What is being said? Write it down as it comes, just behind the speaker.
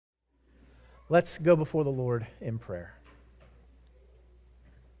Let's go before the Lord in prayer.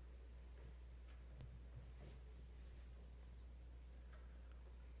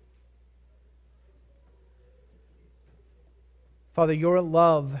 Father, your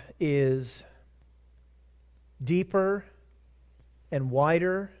love is deeper and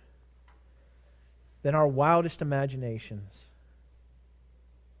wider than our wildest imaginations.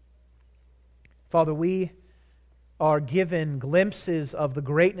 Father, we are given glimpses of the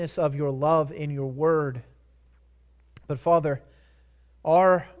greatness of your love in your word. But Father,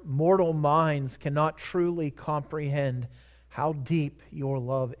 our mortal minds cannot truly comprehend how deep your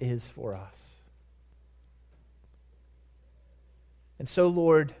love is for us. And so,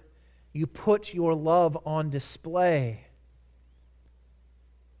 Lord, you put your love on display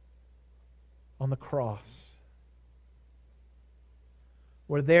on the cross,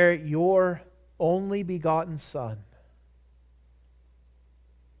 where there your only begotten Son,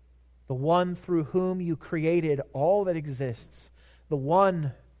 the one through whom you created all that exists, the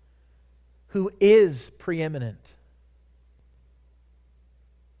one who is preeminent,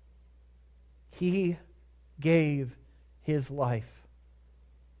 he gave his life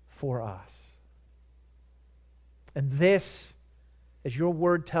for us. And this, as your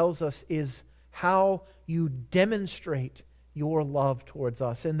word tells us, is how you demonstrate your love towards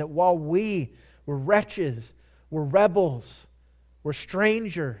us. And that while we were wretches, were rebels, were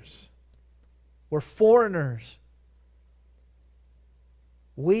strangers, were foreigners,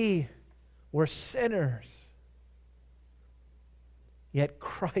 we were sinners, yet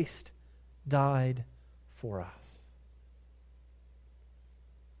Christ died for us.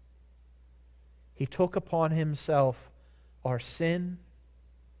 He took upon himself our sin.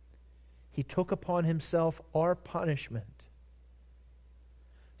 He took upon himself our punishment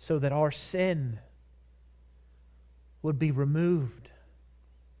so that our sin would be removed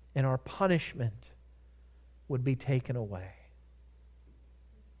and our punishment would be taken away.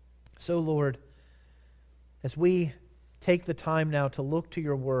 So, Lord, as we take the time now to look to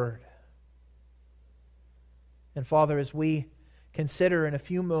your word, and Father, as we consider in a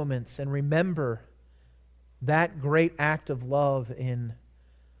few moments and remember that great act of love in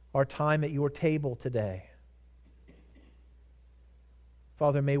our time at your table today,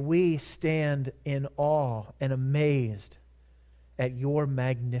 Father, may we stand in awe and amazed at your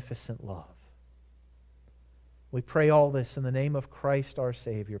magnificent love. We pray all this in the name of Christ our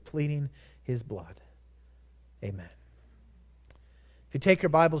Savior, pleading his blood. Amen. If you take your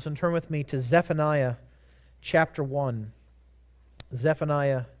Bibles and turn with me to Zephaniah chapter 1.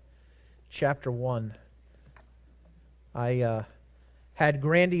 Zephaniah chapter 1. I had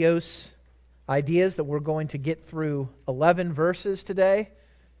grandiose ideas that we're going to get through 11 verses today.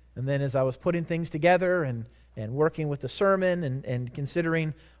 And then as I was putting things together and working with the sermon and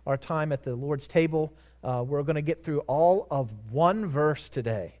considering our time at the Lord's table, we're going to get through all of one verse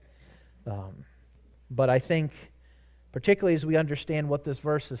today. But I think, particularly as we understand what this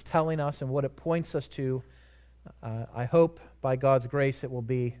verse is telling us and what it points us to, I hope by God's grace it will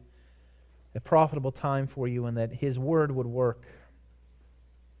be a profitable time for you and that his word would work.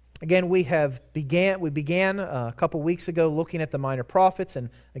 Again, we began a couple weeks ago looking at the minor prophets, and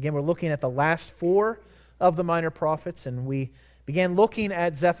again we're looking at the last four of the minor prophets, and we began looking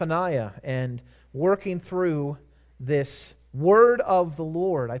at Zephaniah and working through this word of the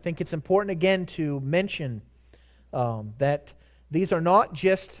Lord. I think it's important again to mention that these are not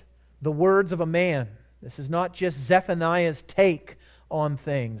just the words of a man. This is not just Zephaniah's take on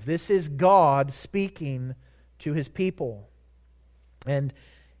things. This is God speaking to his people. And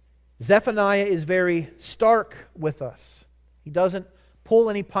Zephaniah is very stark with us. He doesn't pull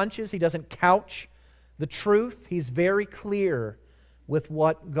any punches. He doesn't couch the truth. He's very clear with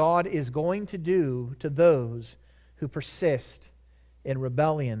what God is going to do to those who persist in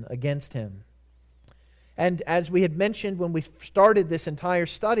rebellion against him. And as we had mentioned when we started this entire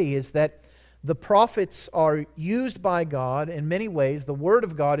study, is that the prophets are used by God in many ways. The Word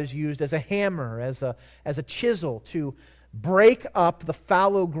of God is used as a hammer, as a chisel to break up the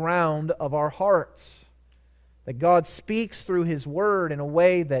fallow ground of our hearts. That God speaks through his word in a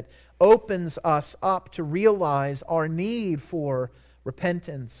way that opens us up to realize our need for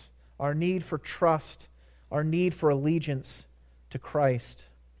repentance, our need for trust, our need for allegiance to Christ.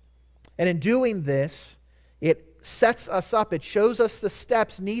 And in doing this, it sets us up, it shows us the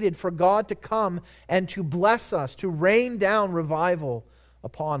steps needed for God to come and to bless us, to rain down revival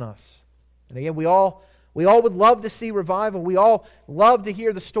upon us. And again, we all would love to see revival. We all love to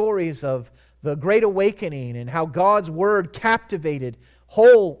hear the stories of the Great Awakening and how God's Word captivated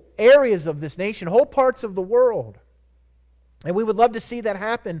whole areas of this nation, whole parts of the world. And we would love to see that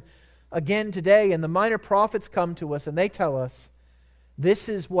happen again today, and the minor prophets come to us and they tell us, this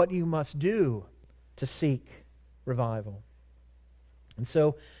is what you must do to seek revival. And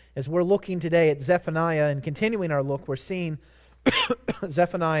so, as we're looking today at Zephaniah and continuing our look, we're seeing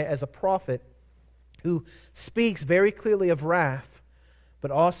Zephaniah as a prophet who speaks very clearly of wrath,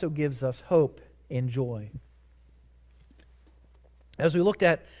 but also gives us hope and joy. As we looked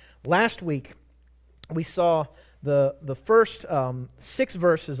at last week, we saw the first 6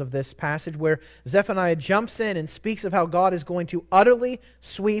 verses of this passage where Zephaniah jumps in and speaks of how God is going to utterly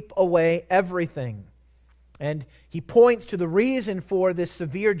sweep away everything. And he points to the reason for this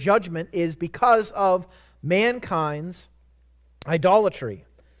severe judgment is because of mankind's idolatry.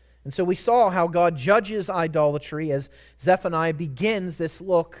 And so we saw how God judges idolatry as Zephaniah begins this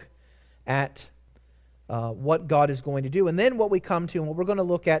look at what God is going to do. And then what we come to, and what we're going to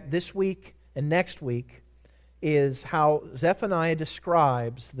look at this week and next week, is how Zephaniah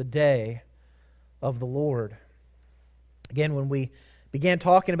describes the day of the Lord. Again, when we began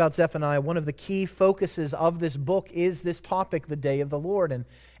talking about Zephaniah, one of the key focuses of this book is this topic, the day of the Lord.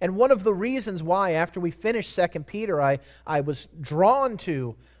 And one of the reasons why, after we finished 2 Peter, I was drawn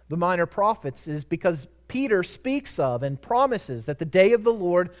to the minor prophets is because Peter speaks of and promises that the day of the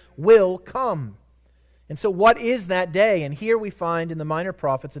Lord will come. And so what is that day? And here we find in the minor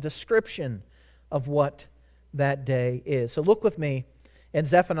prophets a description of what that day is. So look with me in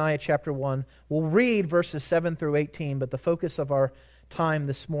Zephaniah chapter 1. We'll read verses 7 through 18, but the focus of our time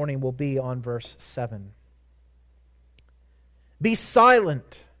this morning will be on verse 7. Be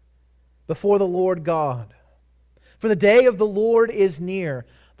silent before the Lord God, for the day of the Lord is near.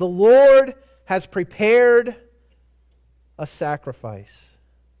 The Lord has prepared a sacrifice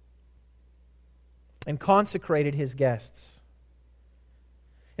and consecrated his guests.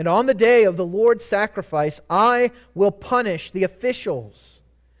 And on the day of the Lord's sacrifice, I will punish the officials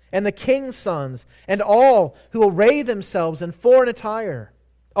and the king's sons, and all who array themselves in foreign attire.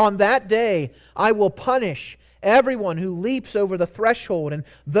 On that day I will punish everyone who leaps over the threshold, and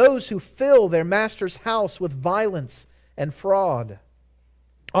those who fill their master's house with violence and fraud.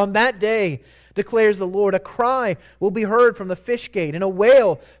 On that day, declares the Lord, a cry will be heard from the fish gate, and a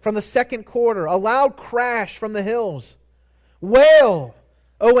wail from the second quarter, a loud crash from the hills. Wail,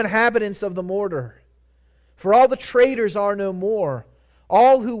 O inhabitants of the mortar, for all the traders are no more.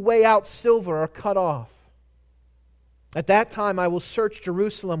 All who weigh out silver are cut off. At that time I will search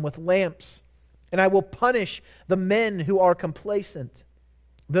Jerusalem with lamps, and I will punish the men who are complacent,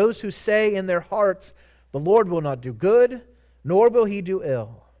 those who say in their hearts, the Lord will not do good, nor will he do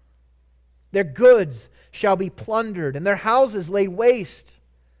ill. Their goods shall be plundered, and their houses laid waste.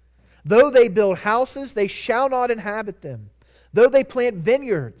 Though they build houses, they shall not inhabit them. Though they plant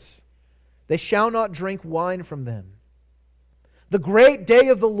vineyards, they shall not drink wine from them. The great day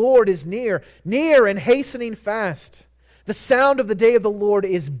of the Lord is near, near and hastening fast. The sound of the day of the Lord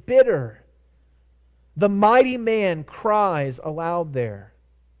is bitter. The mighty man cries aloud there.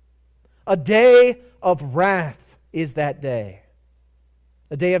 A day of wrath is that day.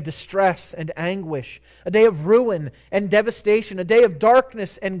 A day of distress and anguish. A day of ruin and devastation. A day of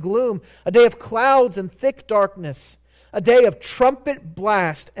darkness and gloom. A day of clouds and thick darkness. A day of trumpet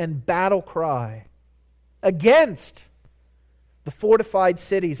blast and battle cry. Against the fortified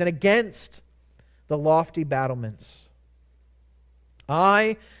cities and against the lofty battlements.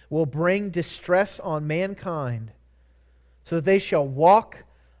 I will bring distress on mankind, so that they shall walk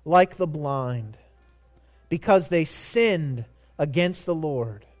like the blind, because they sinned against the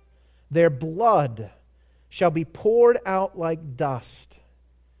Lord. Their blood shall be poured out like dust,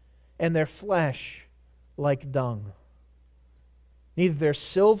 and their flesh like dung. Neither their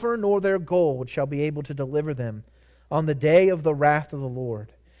silver nor their gold shall be able to deliver them on the day of the wrath of the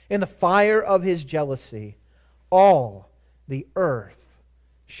Lord. In the fire of his jealousy, all the earth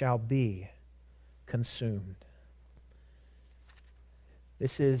shall be consumed.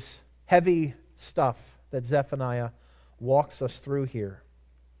 This is heavy stuff that Zephaniah walks us through here.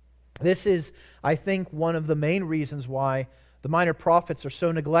 This is, I think, one of the main reasons why the minor prophets are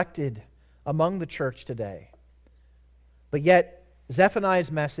so neglected among the church today. But yet,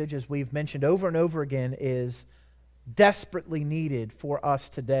 Zephaniah's message, as we've mentioned over and over again, is desperately needed for us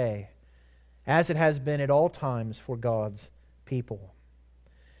today, as it has been at all times for God's people.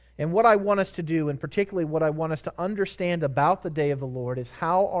 And what I want us to do, and particularly what I want us to understand about the day of the Lord, is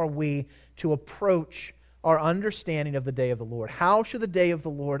how are we to approach our understanding of the day of the Lord? How should the day of the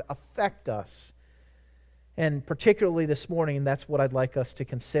Lord affect us? And particularly this morning, that's what I'd like us to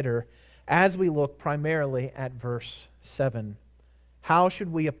consider as we look primarily at verse 7. How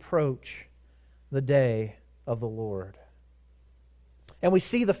should we approach the day of the Lord? And we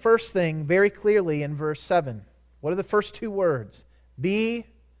see the first thing very clearly in verse 7. What are the first two words? Be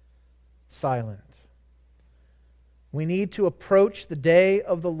silent. We need to approach the day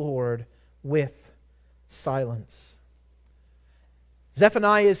of the Lord with silence.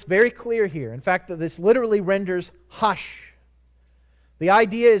 Zephaniah is very clear here. In fact, this literally renders hush. The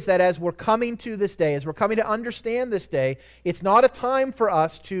idea is that as we're coming to this day, as we're coming to understand this day, it's not a time for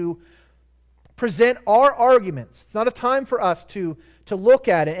us to present our arguments. It's not a time for us to look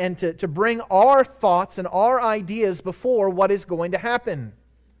at it and to bring our thoughts and our ideas before what is going to happen.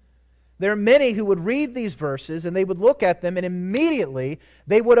 There are many who would read these verses and they would look at them and immediately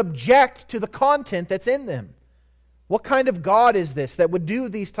they would object to the content that's in them. What kind of God is this that would do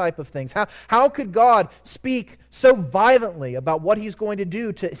these type of things? How could God speak so violently about what He's going to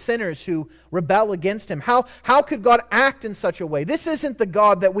do to sinners who rebel against Him? How could God act in such a way? This isn't the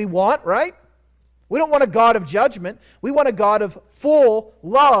God that we want, right? We don't want a God of judgment. We want a God of full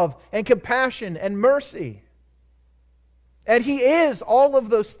love and compassion and mercy. And He is all of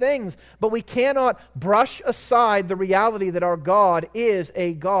those things, but we cannot brush aside the reality that our God is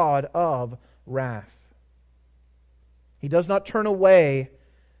a God of wrath. He does not turn away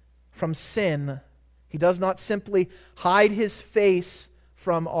from sin. He does not simply hide His face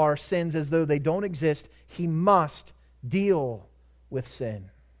from our sins as though they don't exist. He must deal with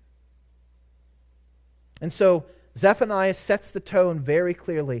sin. And so Zephaniah sets the tone very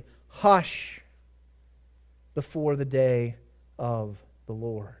clearly. Hush before the day of the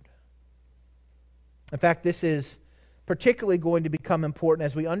Lord. In fact, this is particularly going to become important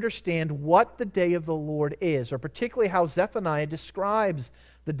as we understand what the day of the Lord is, or particularly how Zephaniah describes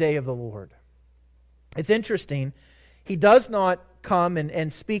the day of the Lord. It's interesting. He does not come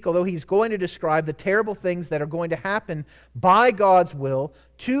and speak, although he's going to describe the terrible things that are going to happen by God's will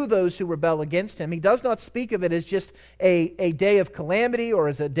to those who rebel against Him. He does not speak of it as just a day of calamity or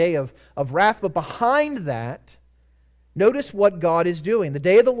as a day of wrath, but behind that, notice what God is doing. The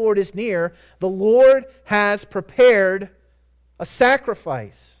day of the Lord is near. The Lord has prepared a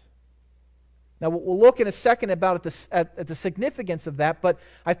sacrifice. Now, we'll look in a second about at the significance of that, but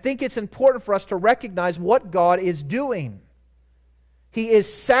I think it's important for us to recognize what God is doing. He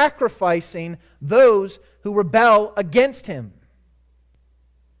is sacrificing those who rebel against Him.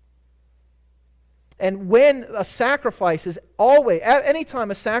 And when a sacrifice is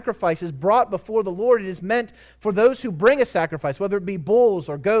anytime a sacrifice is brought before the Lord, it is meant for those who bring a sacrifice, whether it be bulls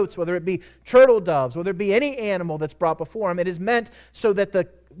or goats, whether it be turtle doves, whether it be any animal that's brought before Him. It is meant so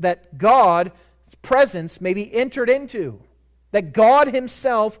that God's presence may be entered into, that God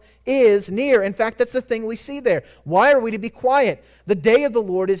Himself is near. In fact, that's the thing we see there. Why are we to be quiet? The day of the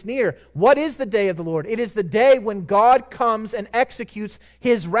Lord is near. What is the day of the Lord? It is the day when God comes and executes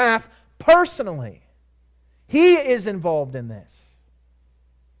His wrath personally. He is involved in this.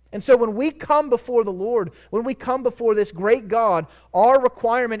 And so when we come before the Lord, when we come before this great God, our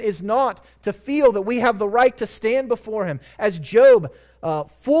requirement is not to feel that we have the right to stand before Him. As Job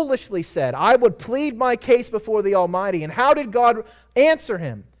foolishly said, I would plead my case before the Almighty. And how did God answer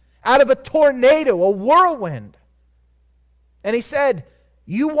him? Out of a tornado, a whirlwind. And he said,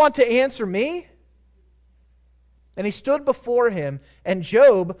 you want to answer me? And he stood before Him, and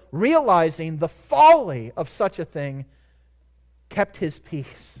Job, realizing the folly of such a thing, kept his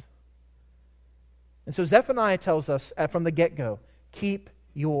peace. And so Zephaniah tells us from the get-go, keep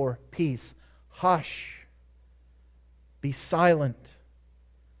your peace. Hush. Be silent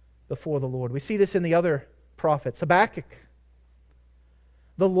before the Lord. We see this in the other prophets. Habakkuk.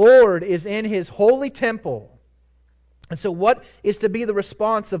 The Lord is in His holy temple. And so what is to be the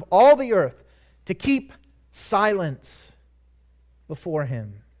response of all the earth? To keep silence before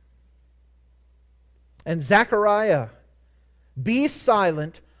Him. And Zechariah, be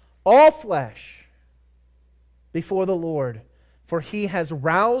silent, all flesh, before the Lord, for He has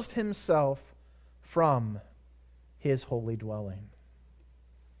roused Himself from His holy dwelling.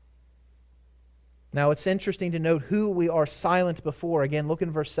 Now it's interesting to note who we are silent before. Again, look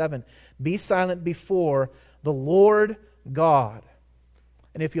in verse 7. Be silent before the Lord God.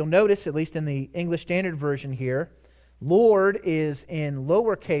 And if you'll notice, at least in the English Standard Version here, Lord is in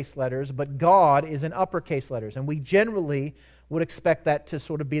lowercase letters, but God is in uppercase letters. And we generally would expect that to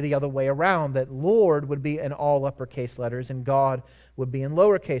sort of be the other way around, that Lord would be in all uppercase letters and God would be in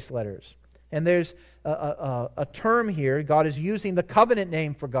lowercase letters. And there's a term here. God is using the covenant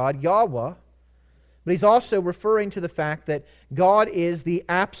name for God, Yahweh, but He's also referring to the fact that God is the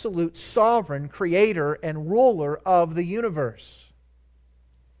absolute sovereign creator and ruler of the universe.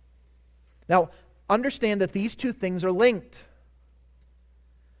 Now, understand that these two things are linked.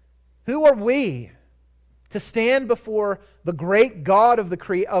 Who are we to stand before the great God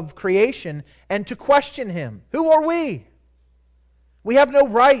of creation and to question Him. Who are we? We have no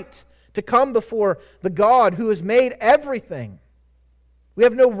right to come before the God who has made everything. We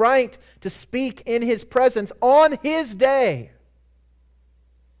have no right to speak in His presence on His day.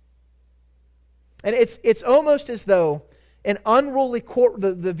 And it's almost as though an unruly court.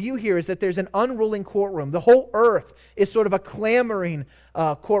 The view here is that there's an unruling courtroom. The whole earth is sort of a clamoring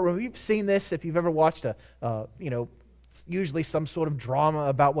courtroom. You've seen this if you've ever watched usually some sort of drama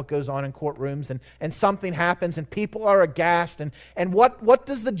about what goes on in courtrooms, and something happens and people are aghast. And what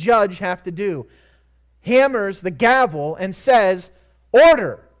does the judge have to do? Hammers the gavel and says,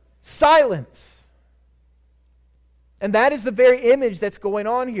 "Order! Silence!" And that is the very image that's going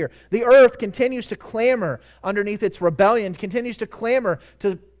on here. The earth continues to clamor underneath its rebellion, continues to clamor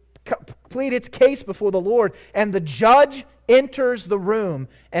to plead its case before the Lord. And the judge enters the room,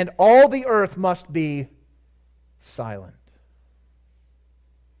 and all the earth must be silent.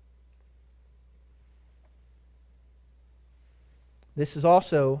 This is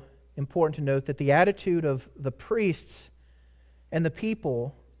also important to note that the attitude of the priests and the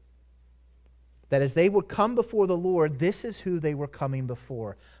people, that as they would come before the Lord, this is who they were coming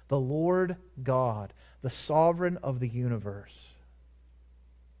before: the Lord God, the sovereign of the universe.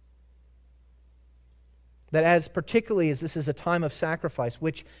 That particularly as this is a time of sacrifice,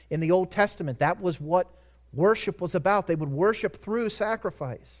 which in the Old Testament, that was what worship was about. They would worship through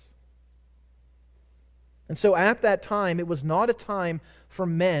sacrifice. And so at that time, it was not a time for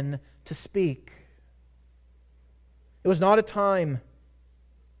men to speak. It was not a time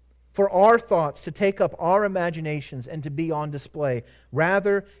for our thoughts to take up our imaginations and to be on display.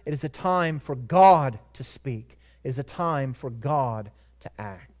 Rather, it is a time for God to speak. It is a time for God to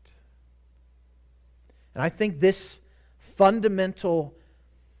act. And I think this fundamental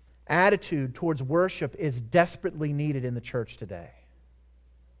attitude towards worship is desperately needed in the church today.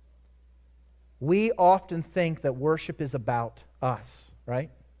 We often think that worship is about us,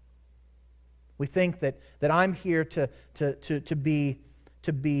 right? We think that I'm here to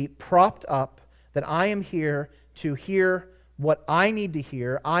be propped up, that I am here to hear what I need to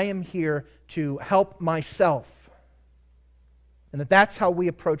hear. I am here to help myself. And that's how we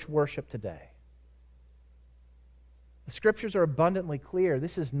approach worship today. The Scriptures are abundantly clear.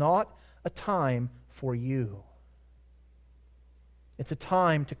 This is not a time for you. It's a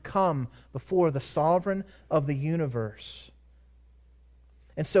time to come before the sovereign of the universe.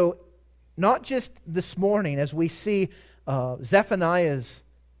 And so, not just this morning as we see Zephaniah's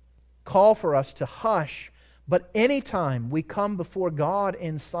call for us to hush, but anytime we come before God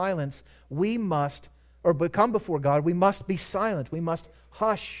in silence, we must be silent. We must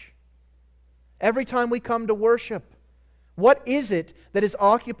hush. Every time we come to worship, what is it that is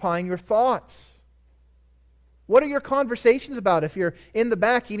occupying your thoughts? What are your conversations about if you're in the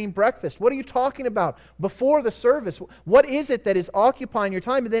back eating breakfast? What are you talking about before the service? What is it that is occupying your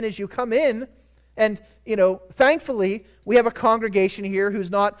time? And then as you come in, and, thankfully, we have a congregation here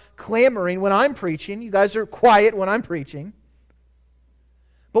who's not clamoring when I'm preaching. You guys are quiet when I'm preaching.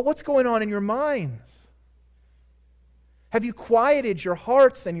 But what's going on in your minds? Have you quieted your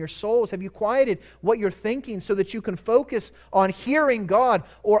hearts and your souls? Have you quieted what you're thinking so that you can focus on hearing God?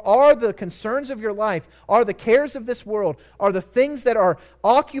 Or are the concerns of your life, are the cares of this world, are the things that are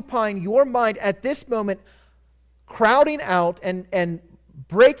occupying your mind at this moment crowding out and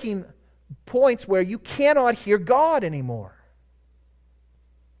breaking points where you cannot hear God anymore?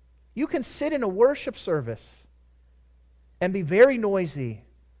 You can sit in a worship service and be very noisy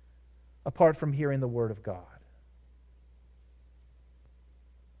apart from hearing the Word of God.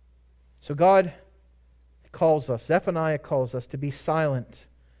 So God calls us, Zephaniah calls us to be silent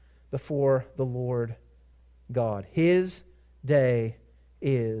before the Lord God. His day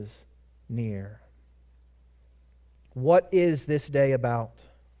is near. What is this day about?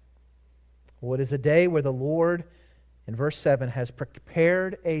 Well, it is a day where the Lord, in verse 7, has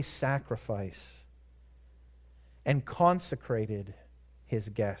prepared a sacrifice and consecrated His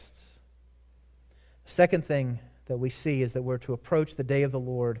guests. The second thing that we see is that we're to approach the day of the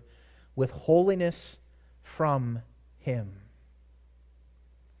Lord with holiness from Him.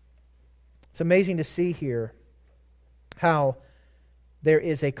 It's amazing to see here how there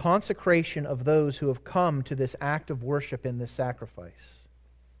is a consecration of those who have come to this act of worship in this sacrifice.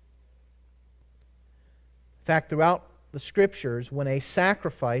 In fact, throughout the Scriptures, when a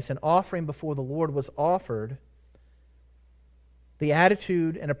sacrifice, an offering before the Lord was offered, the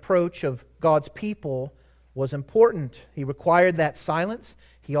attitude and approach of God's people was important. He required that silence.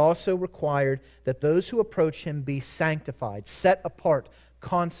 He also required that those who approach Him be sanctified, set apart,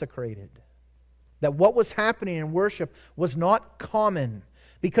 consecrated. That what was happening in worship was not common,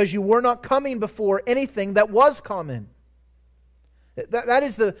 because you were not coming before anything that was common. That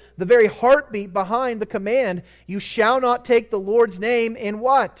is the very heartbeat behind the command, you shall not take the Lord's name in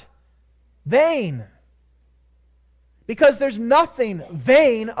what? Vain. Because there's nothing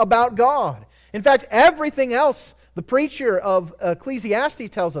vain about God. In fact, everything else, the preacher of Ecclesiastes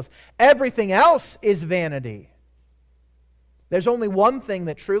tells us, everything else is vanity. There's only one thing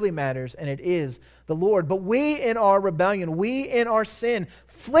that truly matters, and it is the Lord. But we in our rebellion, we in our sin,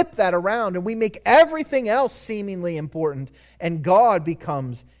 flip that around, and we make everything else seemingly important, and God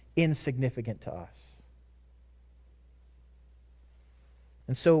becomes insignificant to us.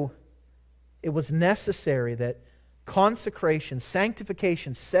 And so it was necessary that consecration,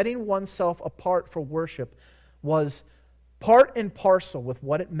 sanctification, setting oneself apart for worship was part and parcel with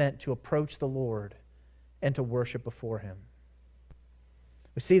what it meant to approach the Lord and to worship before Him.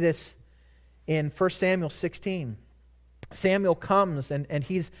 We see this in 1 Samuel 16. Samuel comes and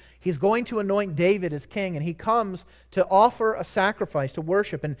he's going to anoint David as king, and he comes to offer a sacrifice to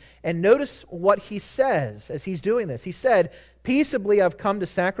worship. And notice what he says as he's doing this. He said, "Peaceably I've come to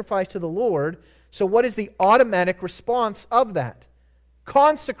sacrifice to the Lord." So what is the automatic response of that?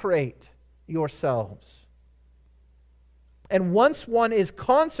 Consecrate yourselves. And once one is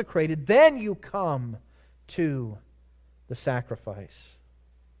consecrated, then you come to the sacrifice.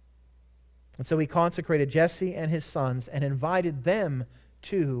 And so he consecrated Jesse and his sons and invited them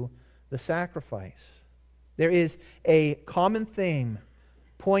to the sacrifice. There is a common theme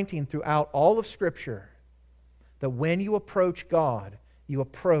pointing throughout all of Scripture that when you approach God, you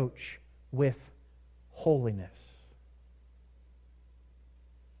approach with holiness.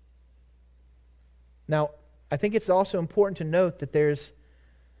 Now, I think it's also important to note that there's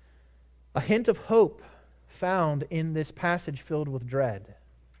a hint of hope found in this passage filled with dread.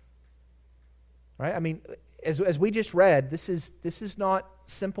 Right? I mean, as we just read, this is not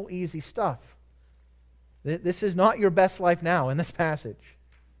simple, easy stuff. This is not your best life now in this passage.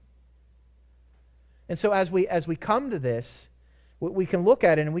 And so as we come to this, we can look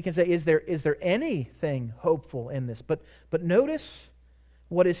at it and we can say, is there anything hopeful in this? But notice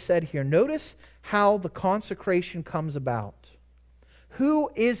what is said here. Notice how the consecration comes about. Who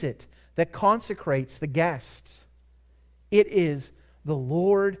is it that consecrates the guests? It is the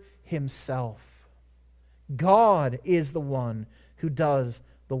Lord Himself. God is the one who does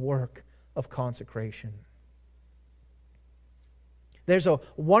the work of consecration. There's a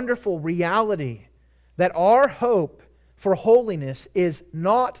wonderful reality that our hope for holiness is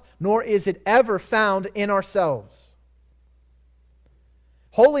not, nor is it ever found in ourselves.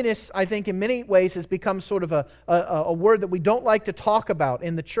 Holiness, I think, in many ways has become sort of a word that we don't like to talk about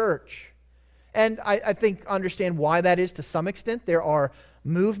in the church. And I think understand why that is to some extent. There are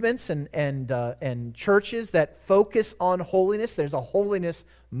movements and churches that focus on holiness. There's a holiness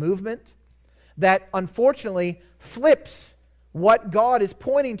movement that unfortunately flips what God is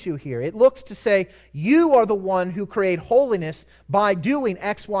pointing to here. It looks to say, you are the one who create holiness by doing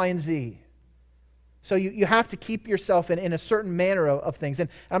X, Y, and Z. So you have to keep yourself in a certain manner of things. And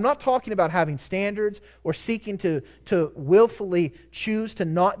I'm not talking about having standards or seeking to willfully choose to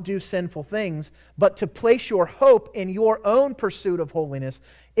not do sinful things, but to place your hope in your own pursuit of holiness.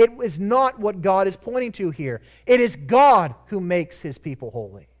 It is not what God is pointing to here. It is God who makes His people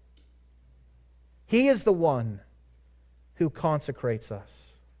holy. He is the one who consecrates us.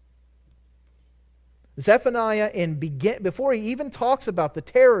 Zephaniah, before he even talks about the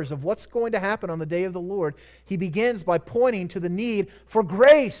terrors of what's going to happen on the day of the Lord, he begins by pointing to the need for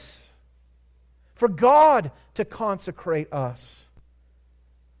grace, for God to consecrate us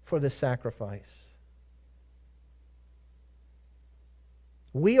for this sacrifice.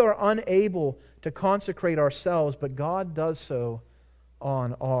 We are unable to consecrate ourselves, but God does so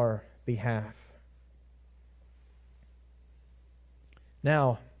on our behalf.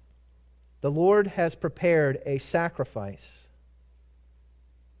 Now, the Lord has prepared a sacrifice.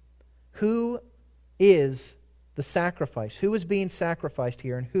 Who is the sacrifice? Who is being sacrificed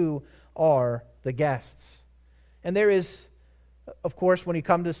here, and who are the guests? And there is, of course, when you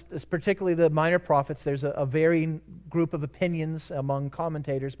come to this, particularly the minor prophets, there's a varying group of opinions among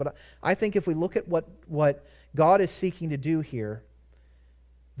commentators. But I think if we look at what God is seeking to do here,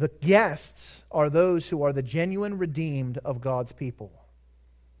 the guests are those who are the genuine redeemed of God's people.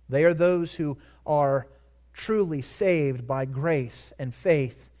 They are those who are truly saved by grace and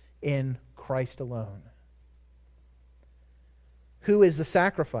faith in Christ alone. Who is the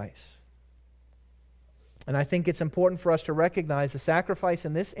sacrifice? And I think it's important for us to recognize the sacrifice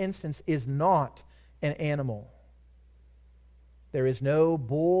in this instance is not an animal. There is no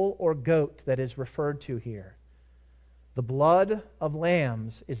bull or goat that is referred to here. The blood of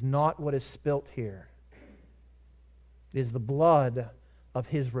lambs is not what is spilt here. It is the blood of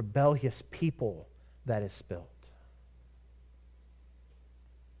his rebellious people that is spilt.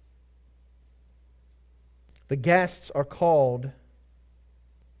 The guests are called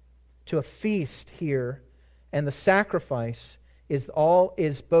to a feast here, and the sacrifice is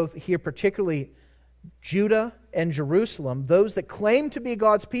both here, particularly Judah and Jerusalem, those that claim to be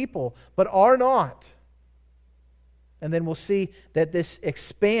God's people but are not. And then we'll see that this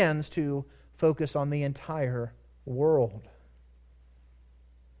expands to focus on the entire world.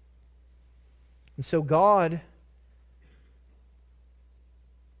 And so God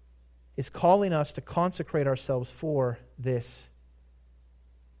is calling us to consecrate ourselves for this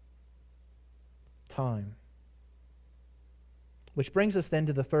time. Which brings us then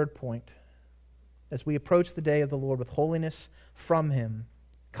to the third point. As we approach the day of the Lord with holiness from Him,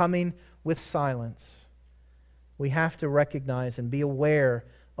 coming with silence, we have to recognize and be aware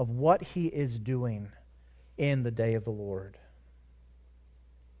of what He is doing in the day of the Lord.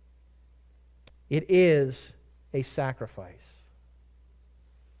 It is a sacrifice.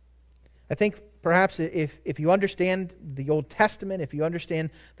 I think perhaps if you understand the Old Testament, if you understand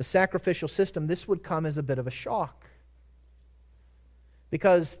the sacrificial system, this would come as a bit of a shock.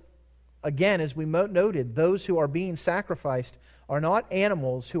 Because, again, as we noted, those who are being sacrificed are not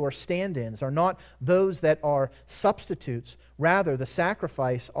animals who are stand-ins, are not those that are substitutes. Rather, the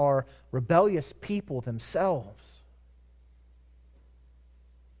sacrifice are rebellious people themselves.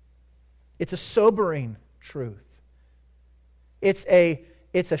 It's a sobering truth. It's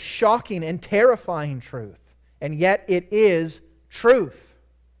a shocking and terrifying truth, and yet it is truth.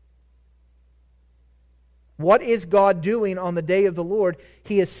 What is God doing on the day of the Lord?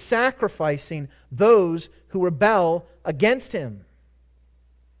 He is sacrificing those who rebel against Him.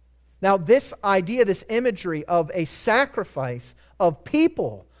 Now, this idea, this imagery of a sacrifice of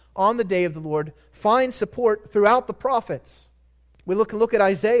people on the day of the Lord finds support throughout the prophets. We look at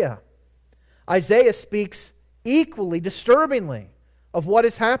Isaiah. Isaiah speaks equally disturbingly of what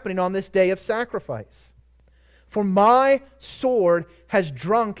is happening on this day of sacrifice. For my sword has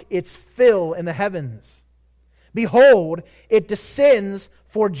drunk its fill in the heavens. Behold, it descends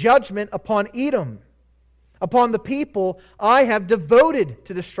for judgment upon Edom. Upon the people I have devoted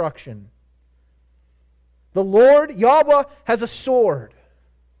to destruction. The Lord, Yahweh, has a sword,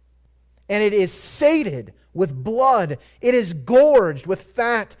 and it is sated with blood. It is gorged with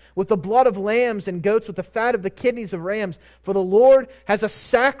fat, with the blood of lambs and goats, with the fat of the kidneys of rams. For the Lord has a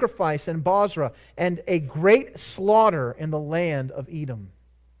sacrifice in Bozrah, and a great slaughter in the land of Edom.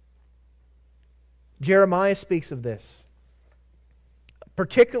 Jeremiah speaks of this,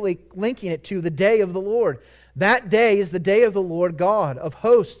 particularly linking it to the day of the Lord. That day is the day of the Lord God of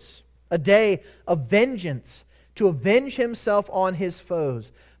hosts, a day of vengeance, to avenge Himself on His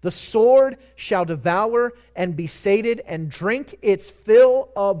foes. The sword shall devour and be sated and drink its fill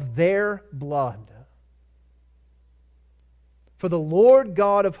of their blood. For the Lord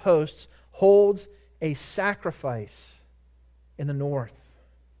God of hosts holds a sacrifice in the north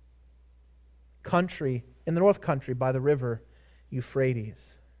country, in the north country by the river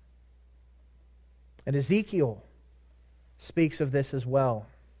Euphrates. And Ezekiel speaks of this as well.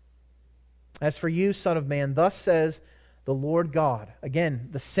 As for you, Son of Man, thus says the Lord God. Again,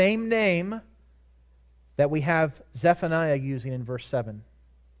 the same name that we have Zephaniah using in verse 7.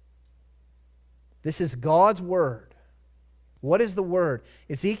 This is God's word. What is the word?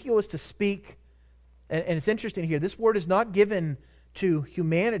 Ezekiel is to speak, and it's interesting here, this word is not given to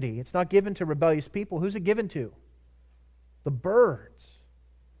humanity. It's not given to rebellious people. Who's it given to? The birds.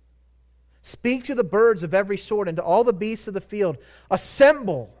 Speak to the birds of every sort and to all the beasts of the field.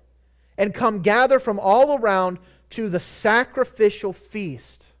 Assemble and come gather from all around to the sacrificial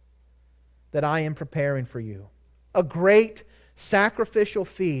feast that I am preparing for you. A great sacrificial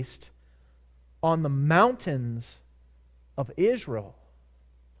feast on the mountains of Israel.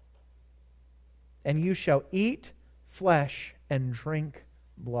 And you shall eat flesh and drink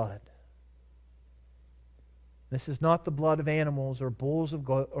blood. This is not the blood of animals or bulls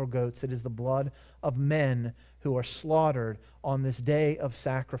or goats. It is the blood of men who are slaughtered on this day of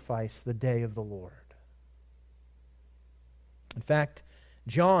sacrifice, the day of the Lord. In fact,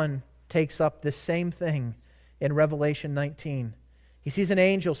 John takes up this same thing in Revelation 19. He sees an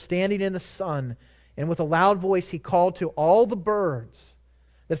angel standing in the sun, and with a loud voice he called to all the birds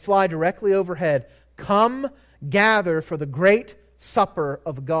that fly directly overhead, "Come, gather for the great supper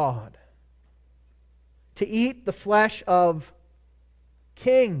of God, to eat the flesh of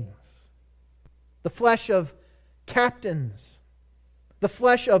kings, the flesh of captains, the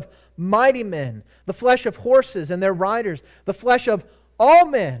flesh of mighty men, the flesh of horses and their riders, the flesh of all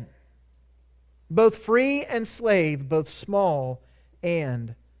men, both free and slave, both small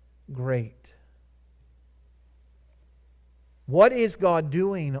and great. What is God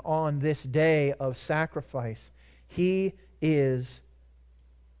doing on this day of sacrifice? He is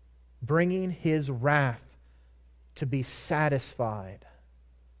bringing His wrath to be satisfied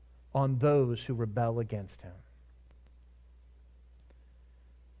on those who rebel against Him.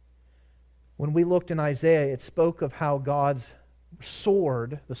 When we looked in Isaiah, it spoke of how God's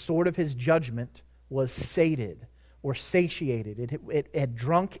sword, the sword of His judgment, was sated or satiated. It had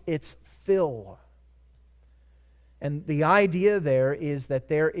drunk its fill. And the idea there is that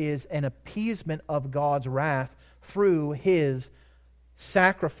there is an appeasement of God's wrath through His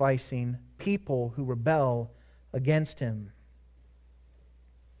sacrificing people who rebel against Him.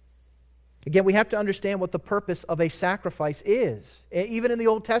 Again, we have to understand what the purpose of a sacrifice is. Even in the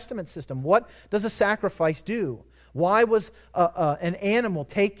Old Testament system, what does a sacrifice do? Why was an animal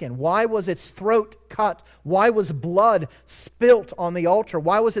taken? Why was its throat cut? Why was blood spilt on the altar?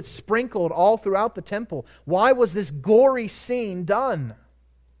 Why was it sprinkled all throughout the temple? Why was this gory scene done?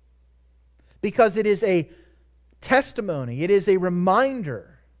 Because it is a testimony, it is a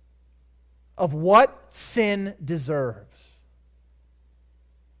reminder of what sin deserves.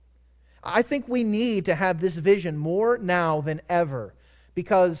 I think we need to have this vision more now than ever,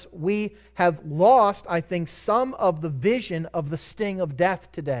 because we have lost, I think, some of the vision of the sting of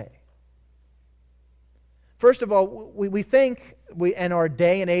death today. First of all, we think in our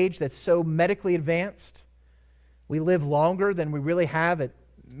day and age that's so medically advanced, we live longer than we really have at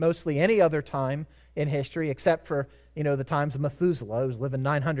mostly any other time in history, except for, the times of Methuselah, who was living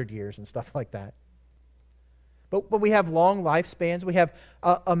 900 years and stuff like that. But we have long lifespans. We have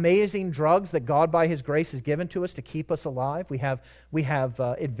amazing drugs that God, by His grace, has given to us to keep us alive. We have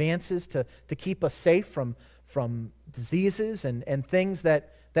advances to keep us safe from diseases and things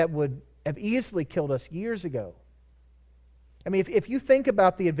that would have easily killed us years ago. I mean, if you think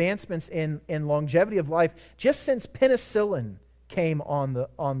about the advancements in longevity of life, just since penicillin came on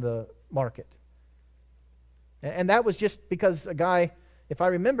the market, and that was just because a guy, if I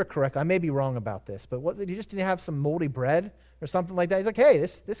remember correctly, I may be wrong about this, but he just didn't have some moldy bread or something like that. He's like, hey,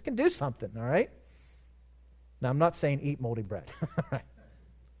 this can do something, all right? Now, I'm not saying eat moldy bread.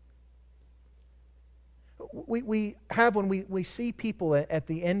 We have, when we see people at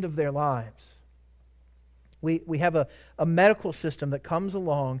the end of their lives, we have a medical system that comes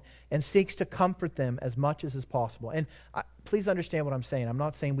along and seeks to comfort them as much as is possible. And please understand what I'm saying. I'm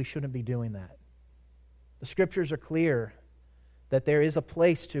not saying we shouldn't be doing that. The Scriptures are clear that there is a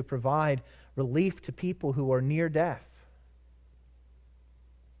place to provide relief to people who are near death.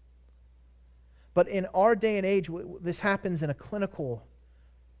 But in our day and age, this happens in a clinical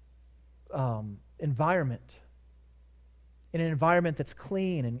environment, in an environment that's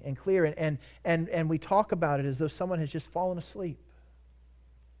clean and clear, and we talk about it as though someone has just fallen asleep.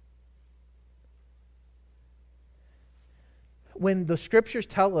 When the Scriptures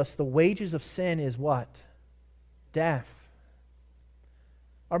tell us the wages of sin is what? Death.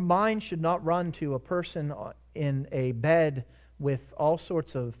 Our mind should not run to a person in a bed with all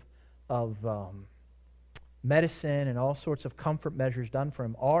sorts of medicine and all sorts of comfort measures done for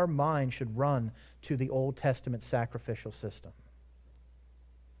him. Our mind should run to the Old Testament sacrificial system,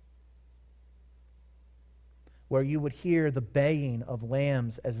 where you would hear the baying of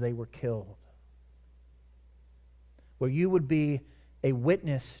lambs as they were killed, where you would be a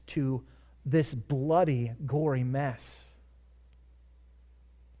witness to this bloody, gory mess.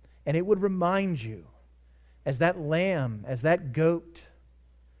 And it would remind you, as that lamb, as that goat,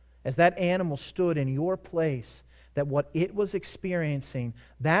 as that animal stood in your place, that what it was experiencing,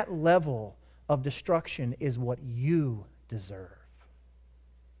 that level of destruction, is what you deserve.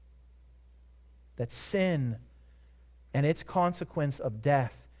 That sin and its consequence of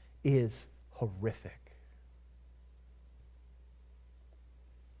death is horrific.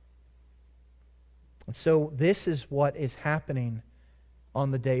 And so this is what is happening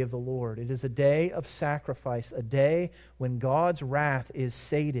on the day of the Lord. It is a day of sacrifice, a day when God's wrath is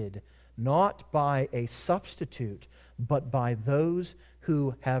sated, not by a substitute, but by those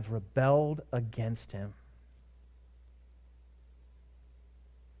who have rebelled against Him.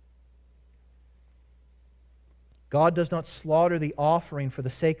 God does not slaughter the offering for the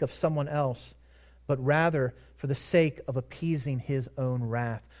sake of someone else, but rather for the sake of appeasing His own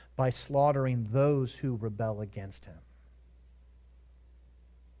wrath by slaughtering those who rebel against Him.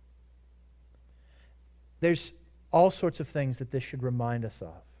 There's all sorts of things that this should remind us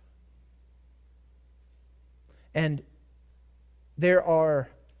of. And There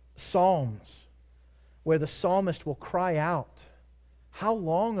are psalms where the psalmist will cry out, "How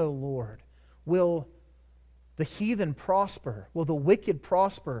long, O Lord, will the heathen prosper? Will the wicked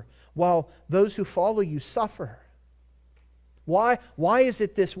prosper while those who follow you suffer?" Why is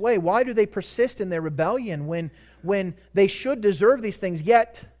it this way? Why do they persist in their rebellion when they should deserve these things,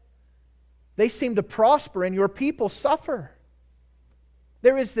 yet they seem to prosper and your people suffer?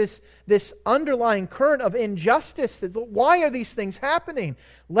 There is this underlying current of injustice. Why are these things happening?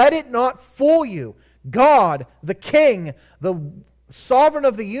 Let it not fool you. God, the King, the sovereign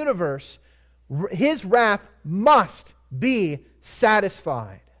of the universe, His wrath must be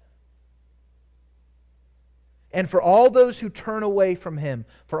satisfied. And for all those who turn away from Him,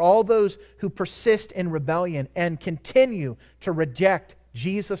 for all those who persist in rebellion and continue to reject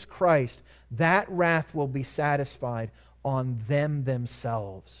Jesus Christ, that wrath will be satisfied on them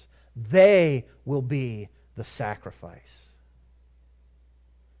themselves. They will be the sacrifice.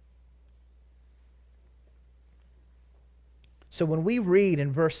 So when we read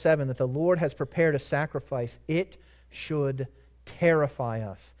in verse 7 that the Lord has prepared a sacrifice, it should terrify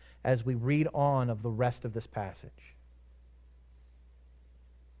us as we read on of the rest of this passage.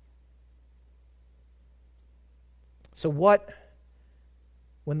 So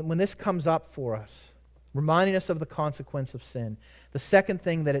when this comes up for us, reminding us of the consequence of sin, the second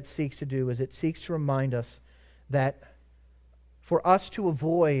thing that it seeks to do is it seeks to remind us that for us to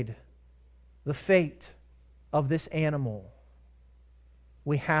avoid the fate of this animal,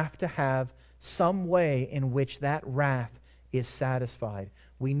 we have to have some way in which that wrath is satisfied.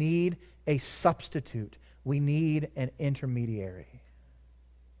 We need a substitute. We need an intermediary.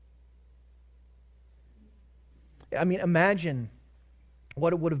 I mean, imagine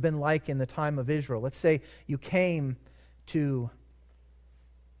what it would have been like in the time of Israel. Let's say you came to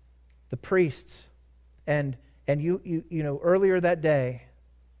the priests and you know earlier that day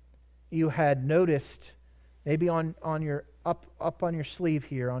you had noticed maybe on your up on your sleeve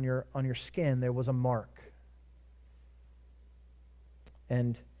here on your skin there was a mark.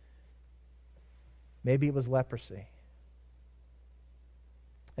 And maybe it was leprosy.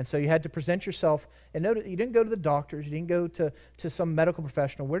 And so you had to present yourself. And notice, you didn't go to the doctors. You didn't go to some medical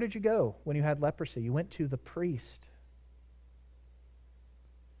professional. Where did you go when you had leprosy? You went to the priest.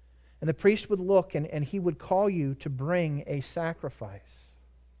 And the priest would look and he would call you to bring a sacrifice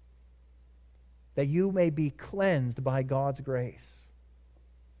that you may be cleansed by God's grace.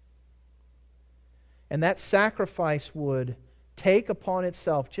 And that sacrifice would take upon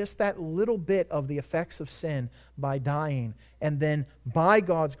itself just that little bit of the effects of sin by dying, and then by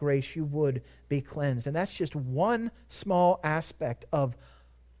God's grace you would be cleansed. And that's just one small aspect of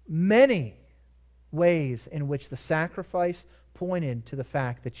many ways in which the sacrifice pointed to the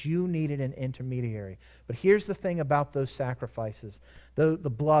fact that you needed an intermediary. But here's the thing about those sacrifices, the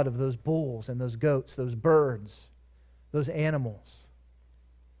blood of those bulls and those goats, those birds, those animals.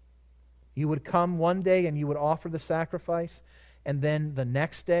 You would come one day and you would offer the sacrifice, and then the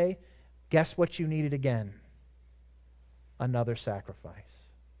next day, guess what you needed again? Another sacrifice.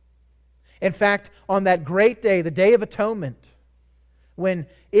 In fact, on that great day, the Day of Atonement, when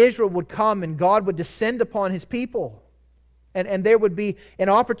Israel would come and God would descend upon His people, and there would be an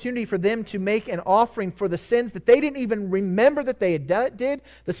opportunity for them to make an offering for the sins that they didn't even remember that they had did,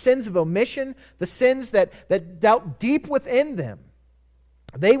 the sins of omission, the sins that dealt deep within them.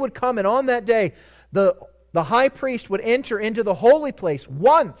 They would come, and on that day, the high priest would enter into the holy place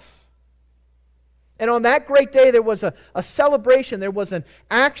once. And on that great day, there was a celebration. There was an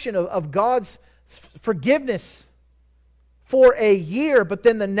action of God's forgiveness for a year. But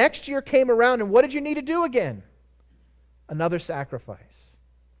then the next year came around, and what did you need to do again? Another sacrifice.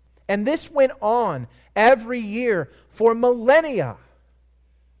 And this went on every year for millennia,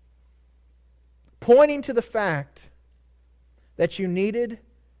 pointing to the fact that you needed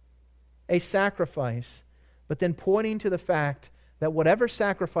a sacrifice, but then pointing to the fact that whatever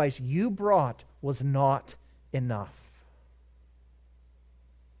sacrifice you brought was not enough.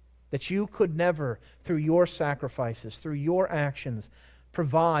 That you could never, through your sacrifices, through your actions,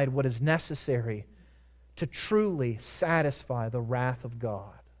 provide what is necessary to truly satisfy the wrath of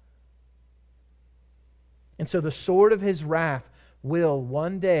God. And so the sword of His wrath will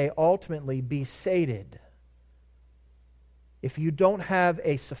one day ultimately be sated if you don't have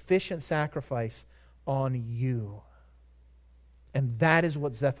a sufficient sacrifice on you. And that is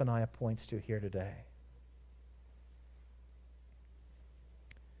what Zephaniah points to here today.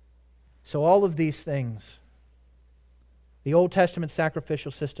 So all of these things, the Old Testament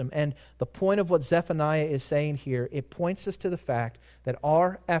sacrificial system, and the point of what Zephaniah is saying here, it points us to the fact that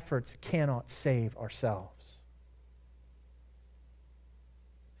our efforts cannot save ourselves.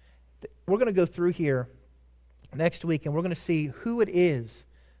 we're going to go through here next week, and we're going to see who it is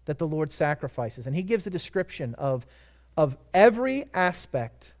that the Lord sacrifices. And he gives a description of every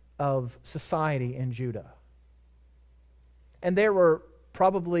aspect of society in Judah. And there were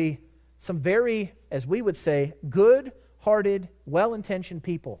probably some very, as we would say, good-hearted, well-intentioned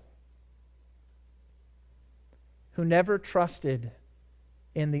people who never trusted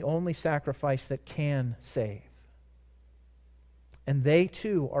in the only sacrifice that can save. And they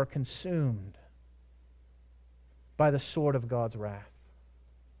too are consumed by the sword of God's wrath.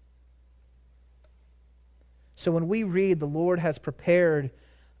 So when we read the Lord has prepared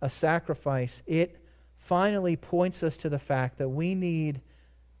a sacrifice, it finally points us to the fact that we need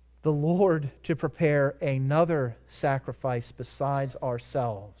the Lord to prepare another sacrifice besides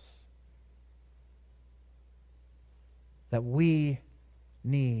ourselves. That we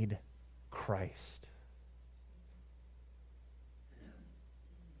need Christ.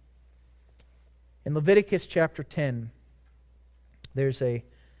 In Leviticus chapter 10, there's a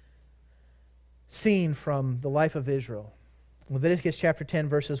scene from the life of Israel. Leviticus chapter 10,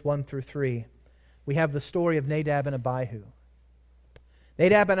 verses 1 through 3. We have the story of Nadab and Abihu.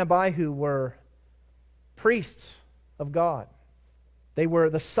 Nadab and Abihu were priests of God. They were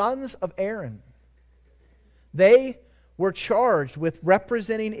the sons of Aaron. They were charged with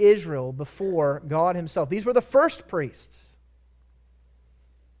representing Israel before God himself. These were the first priests.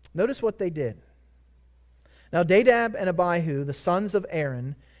 Notice what they did. Now Nadab and Abihu, the sons of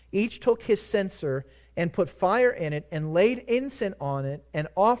Aaron, each took his censer and put fire in it and laid incense on it and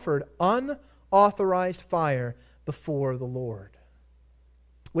offered unauthorized fire before the Lord,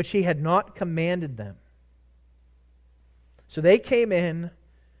 which he had not commanded them. So they came in,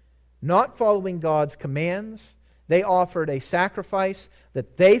 not following God's commands. They offered a sacrifice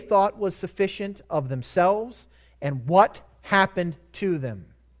that they thought was sufficient of themselves. And what happened to them?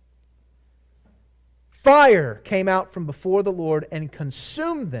 Fire came out from before the Lord and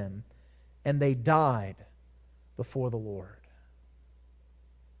consumed them, and they died before the Lord.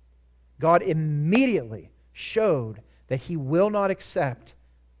 God immediately showed that he will not accept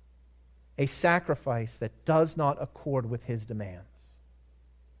a sacrifice that does not accord with his demands.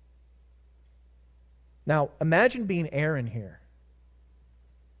 Now, imagine being Aaron here.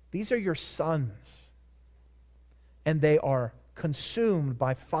 These are your sons, and they are consumed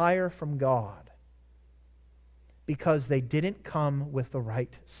by fire from God because they didn't come with the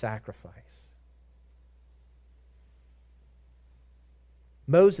right sacrifice.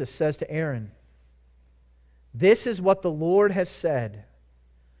 Moses says to Aaron, "This is what the Lord has said.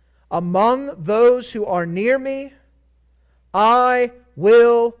 Among those who are near me, I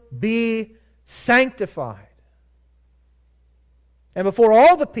will be sanctified. And before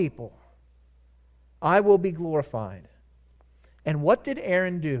all the people, I will be glorified." And what did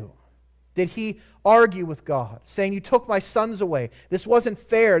Aaron do? Did he argue with God, saying, "You took my sons away. This wasn't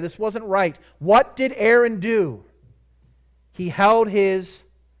fair. This wasn't right"? What did Aaron do? He held his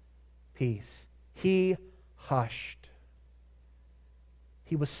peace. He hushed.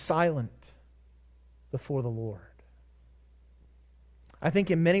 He was silent before the Lord. I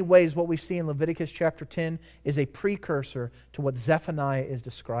think in many ways what we see in Leviticus chapter 10 is a precursor to what Zephaniah is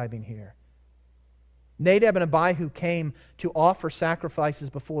describing here. Nadab and Abihu came to offer sacrifices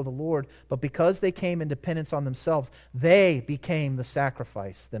before the Lord, but because they came in dependence on themselves, they became the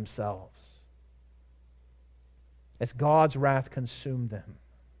sacrifice themselves, as God's wrath consumed them.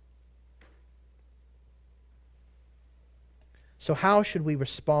 So how should we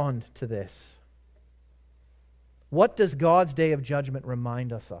respond to this? What does God's day of judgment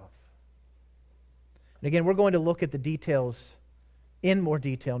remind us of? And again, we're going to look at the details in more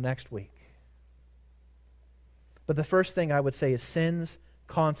detail next week. But the first thing I would say is sin's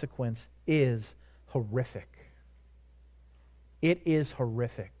consequence is horrific. It is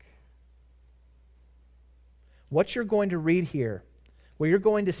horrific. What you're going to read here, where you're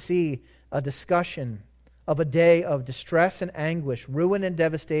going to see a discussion of a day of distress and anguish, ruin and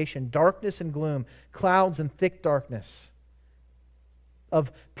devastation, darkness and gloom, clouds and thick darkness,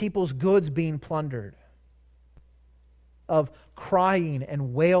 of people's goods being plundered, of crying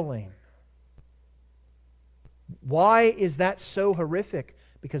and wailing. Why is that so horrific?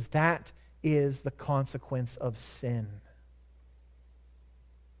 Because that is the consequence of sin.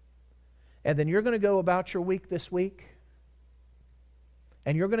 And then you're going to go about your week this week,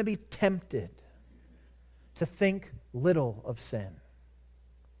 and you're going to be tempted to think little of sin.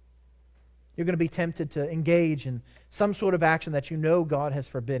 You're going to be tempted to engage in some sort of action that you know God has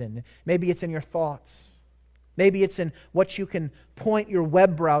forbidden. Maybe it's in your thoughts. Maybe it's in what you can point your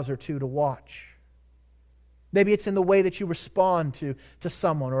web browser to watch. Maybe it's in the way that you respond to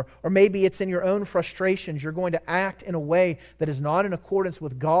someone, or maybe it's in your own frustrations. You're going to act in a way that is not in accordance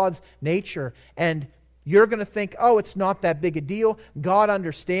with God's nature, and you're going to think, oh, it's not that big a deal. God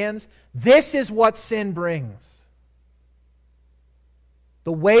understands. This is what sin brings.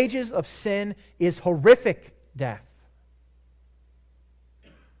 The wages of sin is horrific death.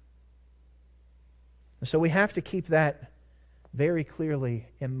 And so we have to keep that very clearly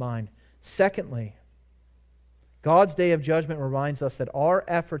in mind. Secondly, God's day of judgment reminds us that our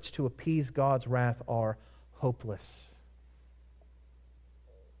efforts to appease God's wrath are hopeless.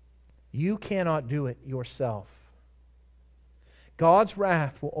 You cannot do it yourself. God's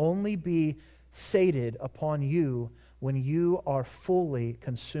wrath will only be sated upon you when you are fully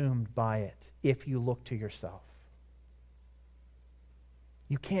consumed by it, if you look to yourself.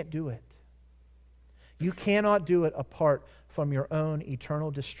 You can't do it. You cannot do it apart from your own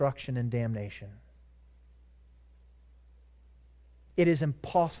eternal destruction and damnation. It is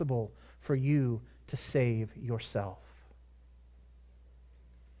impossible for you to save yourself.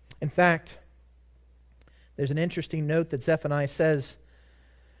 In fact, there's an interesting note that Zephaniah says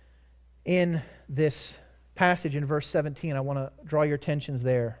in this passage in verse 17. I want to draw your attentions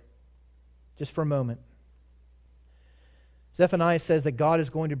there just for a moment. Zephaniah says that God is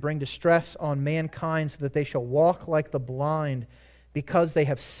going to bring distress on mankind so that they shall walk like the blind because they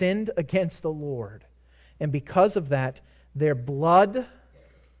have sinned against the Lord. And because of that, their blood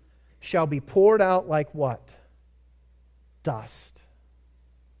shall be poured out like what? Dust.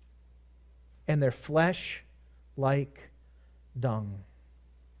 And their flesh like dung.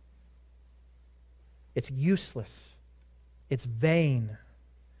 It's useless. It's vain.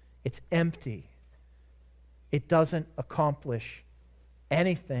 It's empty. It doesn't accomplish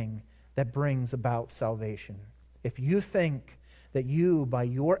anything that brings about salvation. If you think that you, by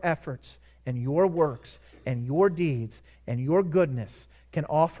your efforts and your works and your deeds and your goodness, can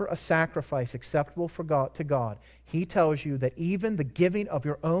offer a sacrifice acceptable to God, He tells you that even the giving of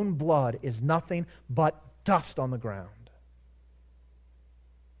your own blood is nothing but dust on the ground.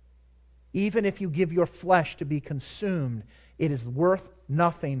 Even if you give your flesh to be consumed, it is worth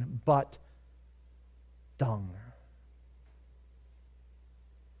nothing but dung.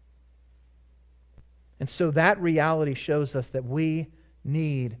 And so that reality shows us that we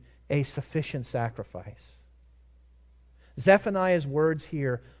need a sufficient sacrifice. Zephaniah's words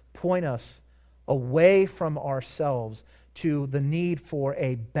here point us away from ourselves to the need for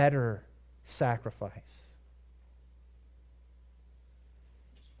a better sacrifice.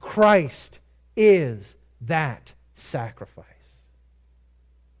 Christ is that sacrifice.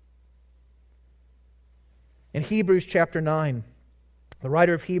 In Hebrews chapter 9, the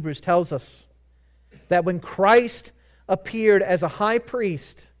writer of Hebrews tells us that when Christ appeared as a high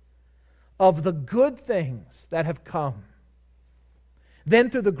priest of the good things that have come, then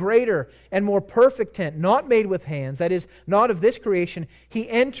through the greater and more perfect tent, not made with hands, that is, not of this creation, He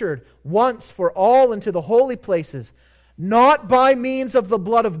entered once for all into the holy places, not by means of the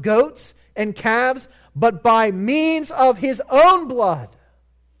blood of goats and calves, but by means of His own blood,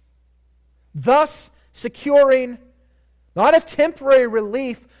 thus securing not a temporary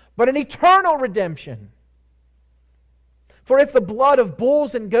relief, but an eternal redemption. For if the blood of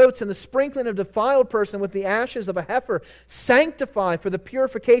bulls and goats and the sprinkling of a defiled person with the ashes of a heifer sanctify for the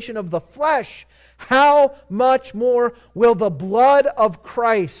purification of the flesh, how much more will the blood of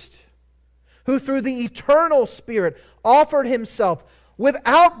Christ, who through the eternal Spirit offered Himself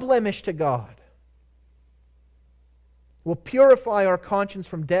without blemish to God, will purify our conscience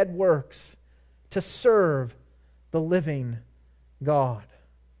from dead works to serve the living God.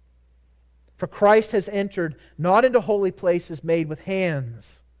 For Christ has entered not into holy places made with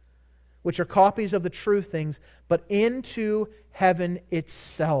hands, which are copies of the true things, but into heaven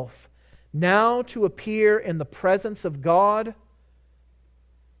itself, now to appear in the presence of God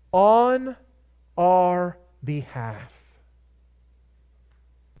on our behalf.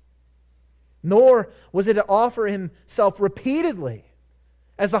 Nor was it to offer Himself repeatedly,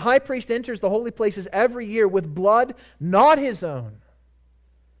 as the high priest enters the holy places every year with blood not his own.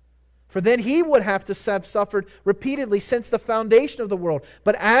 For then he would have to have suffered repeatedly since the foundation of the world.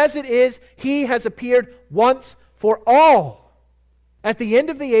 But as it is, He has appeared once for all at the end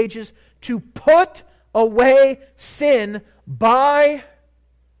of the ages to put away sin by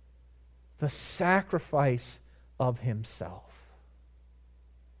the sacrifice of Himself.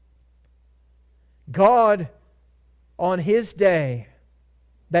 God, on His day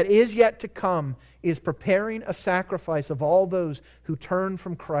that is yet to come, is preparing a sacrifice of all those who turn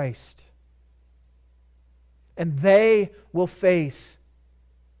from Christ. And they will face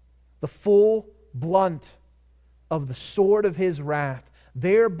the full, blunt of the sword of His wrath.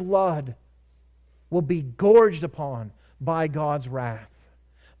 Their blood will be gorged upon by God's wrath.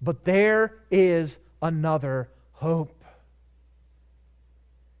 But there is another hope,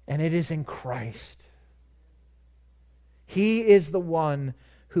 and it is in Christ. He is the one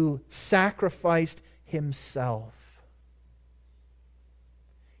who sacrificed Himself.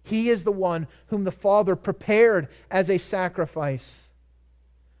 He is the one whom the Father prepared as a sacrifice,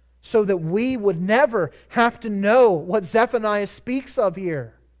 so that we would never have to know what Zephaniah speaks of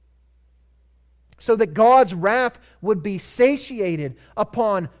here. So that God's wrath would be satiated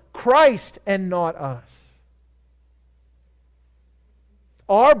upon Christ and not us.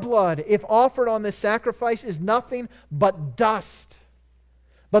 Our blood, if offered on this sacrifice, is nothing but dust.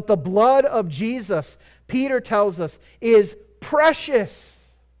 But the blood of Jesus, Peter tells us, is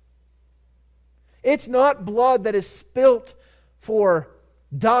precious. It's not blood that is spilt for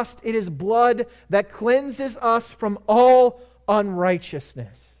dust. It is blood that cleanses us from all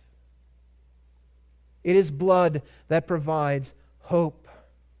unrighteousness. It is blood that provides hope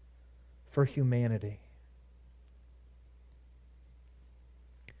for humanity.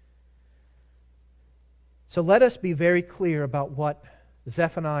 So let us be very clear about what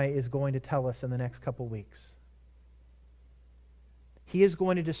Zephaniah is going to tell us in the next couple weeks. He is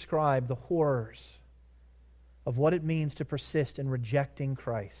going to describe the horrors of what it means to persist in rejecting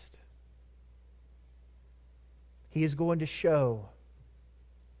Christ. He is going to show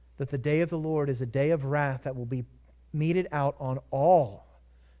that the day of the Lord is a day of wrath that will be meted out on all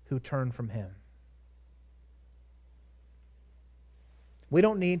who turn from Him. We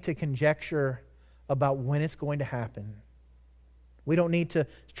don't need to conjecture about when it's going to happen. We don't need to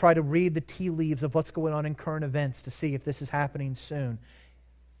try to read the tea leaves of what's going on in current events to see if this is happening soon.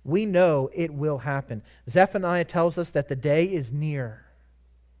 We know it will happen. Zephaniah tells us that the day is near.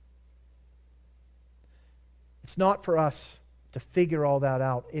 It's not for us to figure all that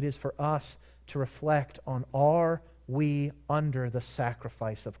out. It is for us to reflect on, are we under the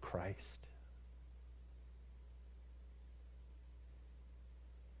sacrifice of Christ?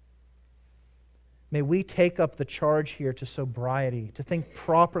 May we take up the charge here to sobriety, to think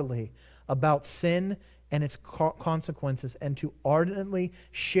properly about sin and its consequences, and to ardently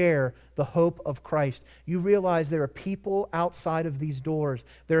share the hope of Christ. You realize there are people outside of these doors.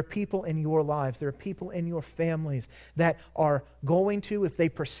 There are people in your lives. There are people in your families that are going to, if they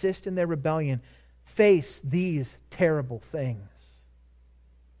persist in their rebellion, face these terrible things.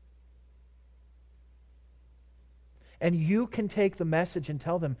 And you can take the message and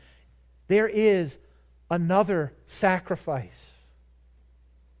tell them, there is another sacrifice.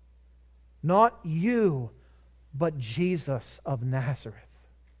 Not you, but Jesus of Nazareth,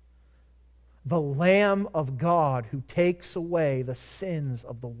 the Lamb of God who takes away the sins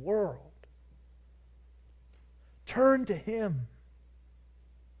of the world. Turn to Him.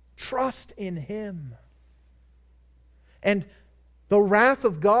 Trust in Him. And the wrath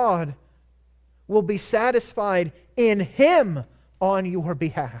of God will be satisfied in Him on your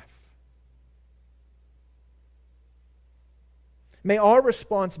behalf. May our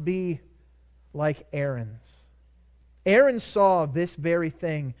response be like Aaron's. Aaron saw this very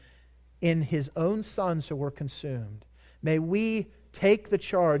thing in his own sons who were consumed. May we take the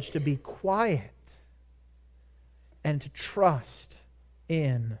charge to be quiet and to trust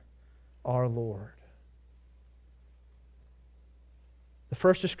in our Lord. The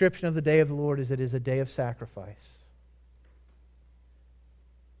first description of the day of the Lord is it is a day of sacrifice.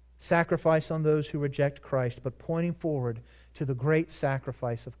 Sacrifice on those who reject Christ, but pointing forward to the great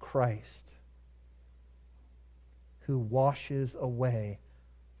sacrifice of Christ, who washes away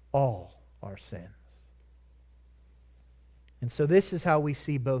all our sins. And so this is how we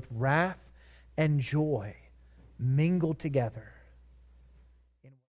see both wrath and joy mingled together.